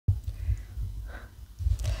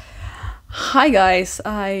Hi guys,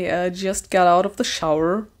 I just got out of the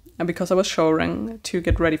shower because I was showering to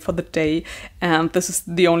get ready for the day, and this is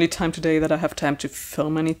the only time today that I have time to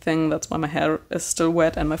film anything. That's why my hair is still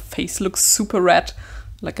wet and my face looks super red,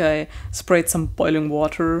 like I sprayed some boiling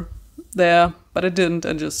water there, but I didn't.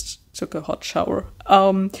 I just took a hot shower.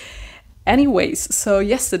 Anyways, so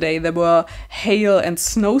yesterday there were hail and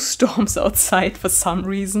snowstorms outside for some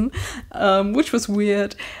reason, which was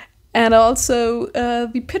weird. And also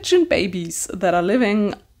the pigeon babies that are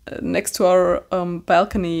living next to our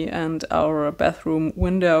balcony and our bathroom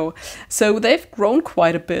window. So they've grown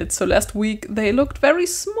quite a bit. So last week they looked very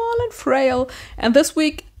small and frail, and this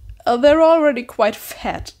week they're already quite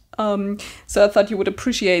fat. So I thought you would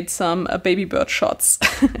appreciate some baby bird shots.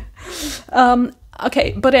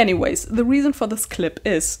 Okay, but anyways, the reason for this clip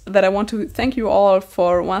is that I want to thank you all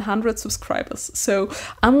for 100 subscribers. So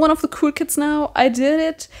I'm one of the cool kids now. I did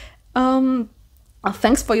it.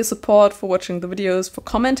 Thanks for your support, for watching the videos, for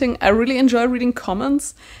commenting. I really enjoy reading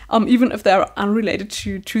comments, even if they're unrelated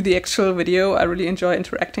to the actual video. I really enjoy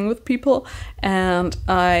interacting with people, and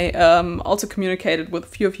I also communicated with a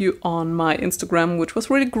few of you on my Instagram, which was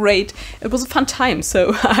really great. It was a fun time,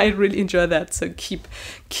 so I really enjoy that. So keep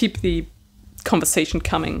the conversation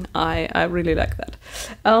coming. I really like that.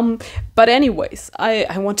 But anyways,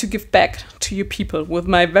 I want to give back to you people with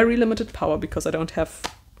my very limited power, because I don't have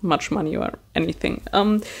much money or anything.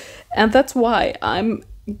 And that's why I'm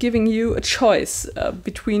giving you a choice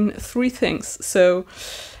between three things. So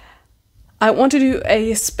I want to do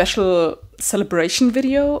a special celebration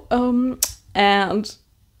video, and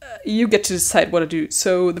you get to decide what I do.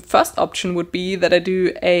 So the first option would be that I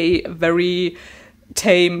do a very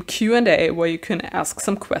tame Q&A where you can ask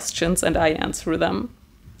some questions and I answer them.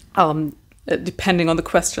 Depending on the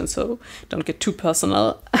question, so don't get too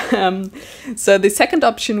personal. So the second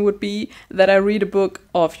option would be that I read a book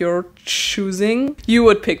of your choosing. You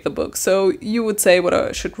would pick the book, so you would say what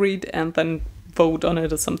I should read and then vote on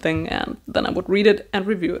it or something, and then I would read it and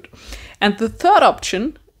review it. And the third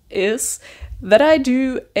option is that I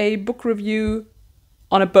do a book review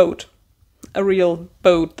on a boat, a real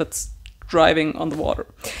boat that's driving on the water.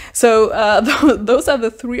 So those are the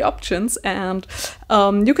three options, and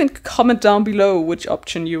you can comment down below which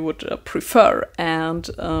option you would prefer, and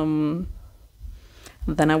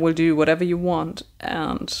then I will do whatever you want,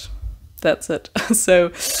 and that's it.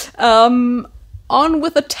 So on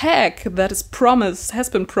with the tag that is promised,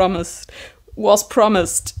 was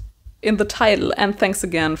promised in the title, and thanks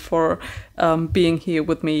again for being here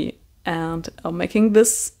with me and making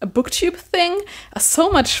this a booktube thing so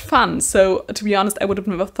much fun. So to be honest, I would have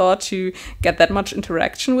never thought to get that much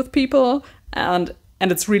interaction with people, and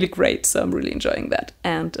it's really great. So I'm really enjoying that.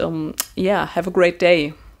 And yeah, have a great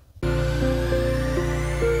day.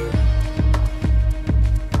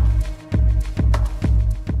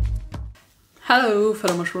 Hello,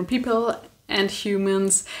 fellow mushroom people and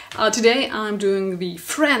humans. Today I'm doing the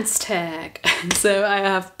friends tag. So I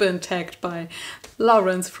have been tagged by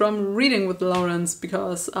Lawrence from Reading with Lawrence,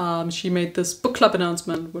 because she made this book club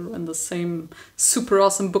announcement. We're in the same super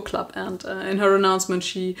awesome book club, and in her announcement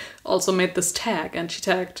she also made this tag, and she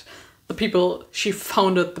tagged the people she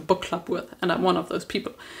founded the book club with, and I'm one of those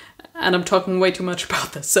people. And I'm talking way too much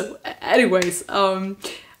about this. So anyways,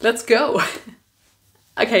 let's go.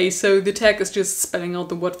 Okay, so the tag is just spelling out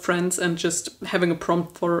the word friends and just having a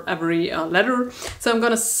prompt for every letter. So I'm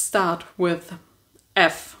gonna start with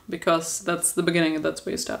F, because that's the beginning and that's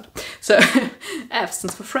where you start. So F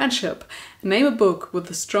stands for friendship. Name a book with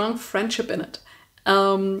a strong friendship in it.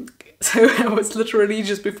 So I was literally,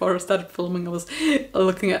 just before I started filming, I was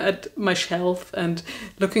looking at my shelf and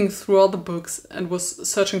looking through all the books and was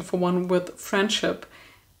searching for one with friendship.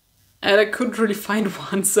 And I couldn't really find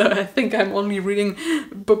one, so I think I'm only reading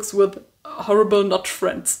books with horrible not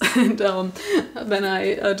friends. And then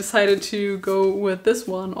I decided to go with this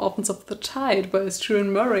one, Orphans of the Tide by Stuart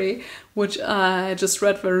Murray, which I just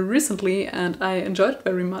read very recently and I enjoyed it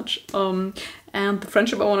very much. And the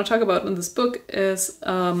friendship I want to talk about in this book is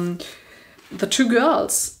the two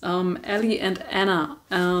girls, Ellie and Anna.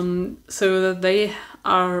 So that they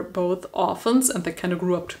are both orphans and they kind of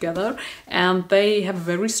grew up together, and they have a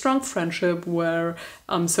very strong friendship where,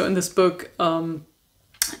 so in this book,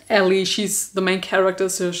 Ellie, she's the main character,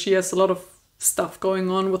 so she has a lot of stuff going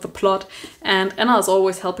on with the plot, and Anna is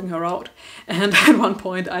always helping her out. And at one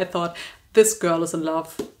point I thought, this girl is in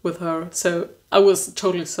love with her, so I was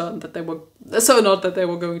totally certain that they were, so not that they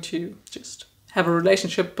were going to just have a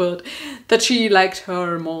relationship, but that she liked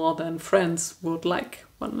her more than friends would like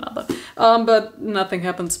one another. But nothing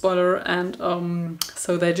happened, spoiler, and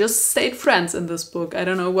so they just stayed friends in this book. I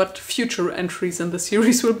don't know what future entries in the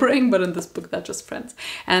series will bring, but in this book they're just friends.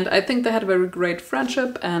 And I think they had a very great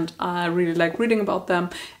friendship, and I really like reading about them.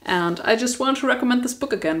 And I just want to recommend this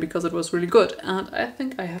book again because it was really good. And I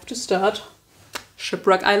think I have to start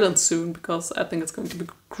Shipwreck Island soon because I think it's going to be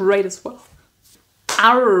great as well.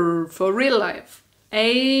 R for real life,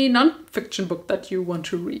 a non-fiction book that you want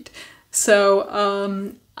to read. So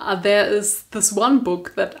there is this one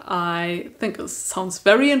book that I think sounds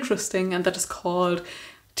very interesting, and that is called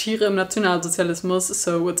Tiere im Nationalsozialismus.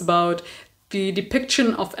 So it's about the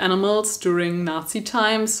depiction of animals during Nazi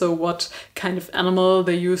times. So what kind of animal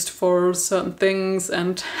they used for certain things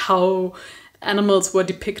and how animals were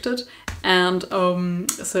depicted. And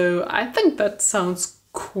so I think that sounds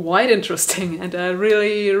quite interesting, and I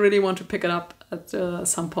really want to pick it up at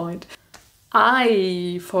some point.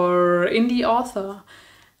 I for indie author,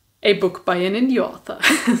 a book by an indie author.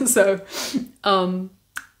 So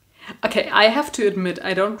okay, I have to admit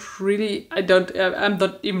I'm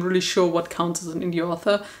not even really sure what counts as an indie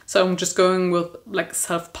author, so I'm just going with like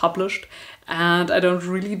self-published, and I don't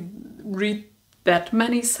really read that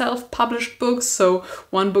many self-published books. So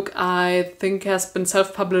one book I think has been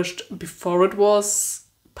self-published before it was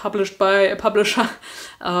published by a publisher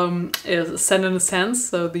is Send in a Sense,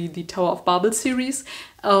 so the Tower of Babel series,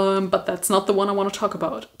 but that's not the one I want to talk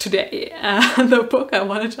about today. The book I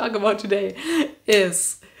want to talk about today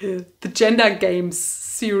is the Gender Games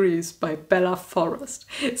series by Bella Forrest.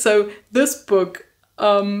 So this book,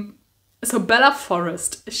 so Bella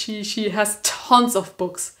Forrest, she has tons of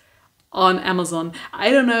books on Amazon. I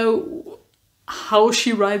don't know how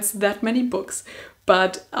she writes that many books,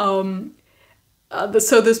 but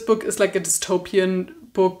so this book is like a dystopian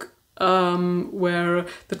book where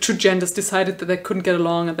the two genders decided that they couldn't get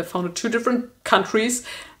along, and they founded two different countries,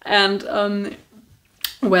 and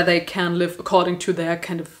where they can live according to their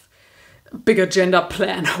kind of bigger gender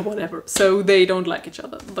plan or whatever. So they don't like each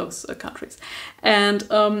other, those countries. And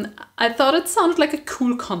I thought it sounded like a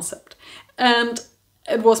cool concept. And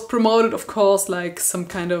it was promoted, of course, like some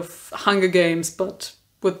kind of Hunger Games, but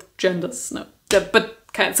with genders. No, but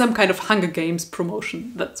some kind of Hunger Games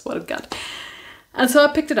promotion. That's what it got. And so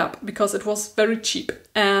I picked it up because it was very cheap.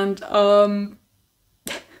 And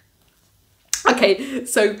okay,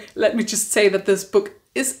 so let me just say that this book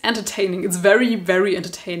is entertaining. It's very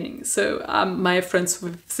entertaining. So my friend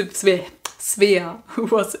Svea, who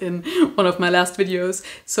was in one of my last videos,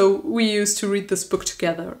 so we used to read this book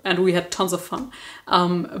together, and we had tons of fun,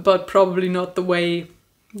 but probably not the way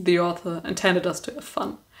the author intended us to have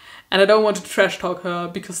fun. And I don't want to trash talk her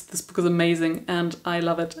because this book is amazing and I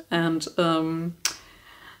love it. And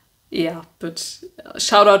yeah, but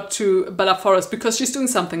shout out to Bella Forrest because she's doing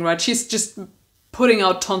something right. She's just putting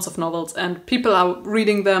out tons of novels and people are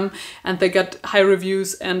reading them and they get high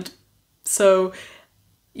reviews. And so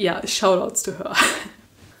yeah, shout outs to her.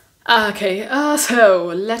 Okay, so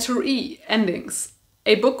letter E, endings.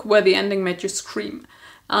 A book where the ending made you scream.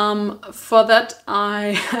 For that,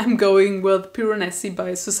 I am going with Piranesi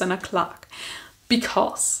by Susanna Clarke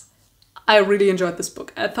because I really enjoyed this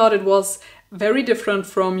book. I thought it was very different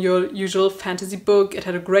from your usual fantasy book. It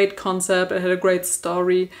had a great concept, it had a great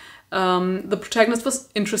story. The protagonist was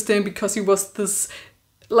interesting because he was this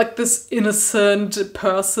innocent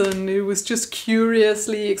person who was just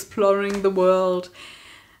curiously exploring the world.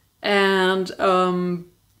 And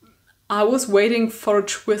I was waiting for a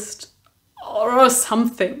twist or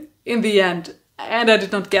something in the end, and I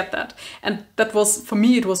did not get that. And that was, for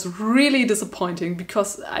me, it was really disappointing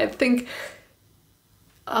because I think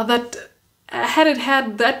that had it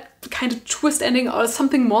had that kind of twist ending or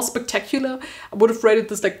something more spectacular, I would have rated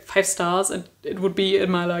this like 5 stars and it would be in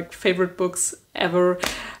my like favorite books ever.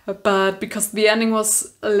 But because the ending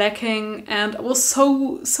was lacking and I was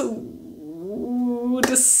so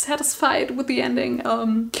dissatisfied with the ending,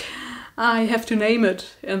 I have to name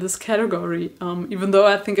it in this category, even though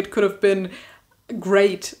I think it could have been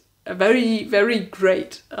great, very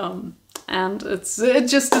great. And it's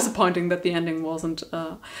just disappointing that the ending wasn't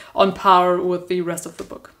on par with the rest of the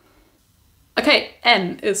book. Okay,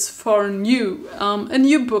 N is for new, a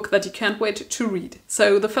new book that you can't wait to read.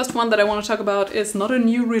 So the first one that I want to talk about is not a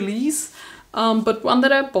new release, but one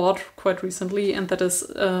that I bought quite recently, and that is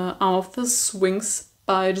Arm of the Swings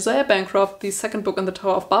by Josiah Bancroft, the second book in the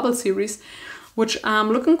Tower of Babel series, which I'm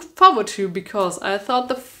looking forward to because I thought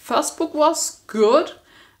the first book was good.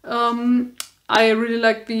 I really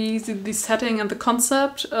liked the setting and the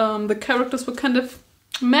concept. The characters were kind of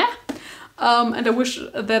meh. And I wish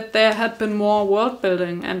that there had been more world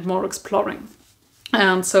building and more exploring.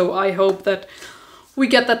 And so I hope that We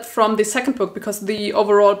get that from the second book because the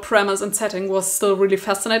overall premise and setting was still really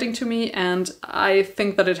fascinating to me, and I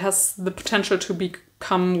think that it has the potential to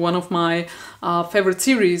become one of my favorite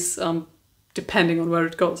series, depending on where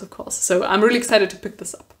it goes, of course. So I'm really excited to pick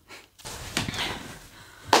this up.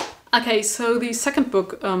 Okay, so the second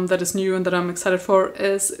book that is new and that I'm excited for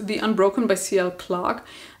is The Unbroken by C.L. Clarke.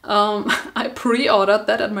 I pre-ordered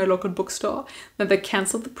that at my local bookstore, then they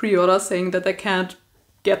cancelled the pre-order saying that they can't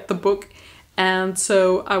get the book. And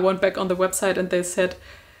so I went back on the website and they said,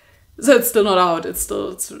 so it's still not out,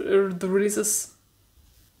 the release is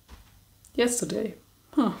yesterday.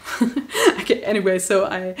 Huh. Okay, anyway, so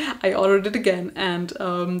I ordered it again, and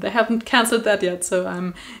they haven't cancelled that yet, so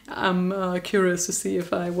I'm curious to see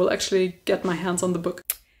if I will actually get my hands on the book.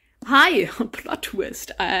 Hi! Plot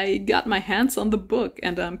twist! I got my hands on the book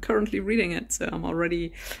and I'm currently reading it, so I'm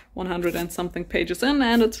already 100 and something pages in,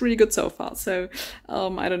 and it's really good so far. So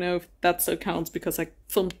I don't know if that still counts because I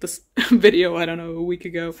filmed this video, I don't know, a week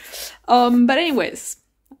ago. But anyways,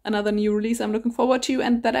 another new release I'm looking forward to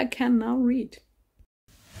and that I can now read.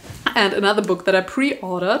 And another book that I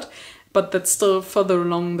pre-ordered, but that's still further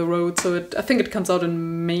along the road, so I think it comes out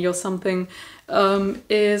in May or something,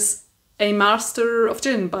 is A Master of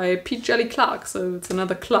Gin by Pigeons. So it's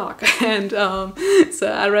another Clarke. And so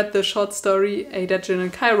I read the short story A Dead Gin in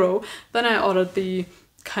Cairo, then I ordered the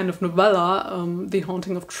kind of novella, The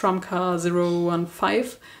Haunting of Tramcar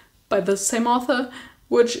 015 by the same author,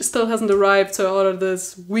 which still hasn't arrived, so I ordered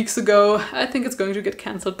this weeks ago. I think it's going to get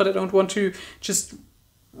cancelled, but I don't want to just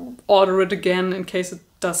order it again in case it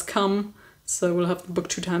does come, so we'll have the book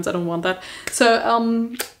 2 times. I don't want that.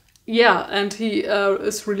 So yeah, and he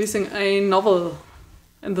is releasing a novel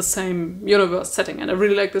in the same universe setting, and I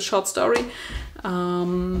really like the short story,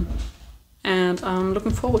 and I'm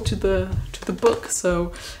looking forward to the book.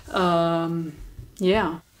 So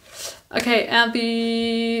yeah. Okay, and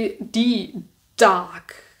the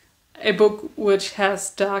Dark, a book which has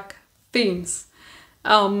dark themes.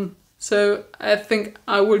 So I think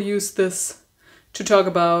I will use this to talk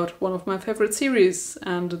about one of my favorite series,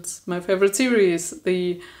 and it's my favorite series,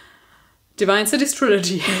 the Divine Cities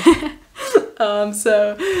trilogy.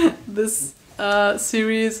 So this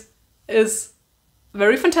series is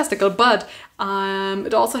very fantastical, but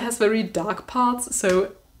it also has very dark parts.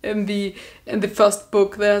 So in the first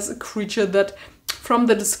book there's a creature that from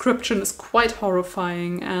the description is quite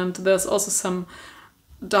horrifying, and there's also some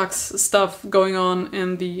dark stuff going on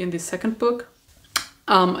in the second book.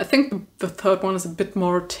 I think the third one is a bit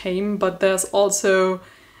more tame, but there's also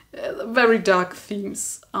very dark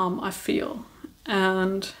themes, I feel,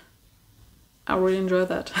 and I really enjoy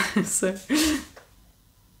that. So,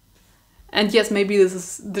 and yes, maybe this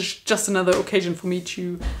is just another occasion for me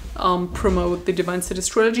to promote the Divine Cities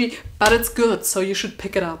trilogy, but it's good, so you should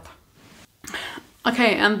pick it up.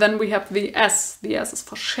 Okay, and then we have the S. The S is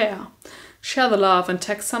for share. Share the love and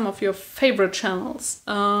tag some of your favorite channels.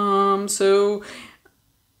 So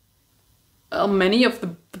many of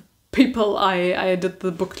the people I did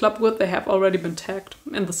the book club with, they have already been tagged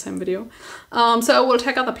in the same video. So I will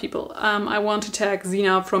tag other people. I want to tag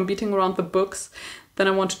Zina from Beating Around the Books. Then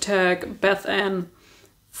I want to tag Beth Ann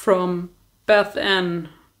from Beth Ann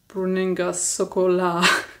Bruninga Sokola.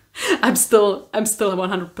 I'm still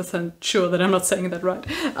 100% sure that I'm not saying that right.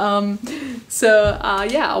 So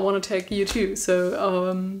yeah, I want to tag you too.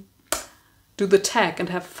 So do the tag and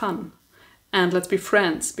have fun. And let's be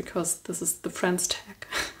friends, because this is the friends tag.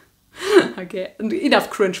 Okay, enough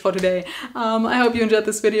cringe for today. I hope you enjoyed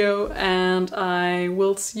this video, and I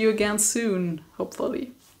will see you again soon,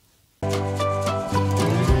 hopefully.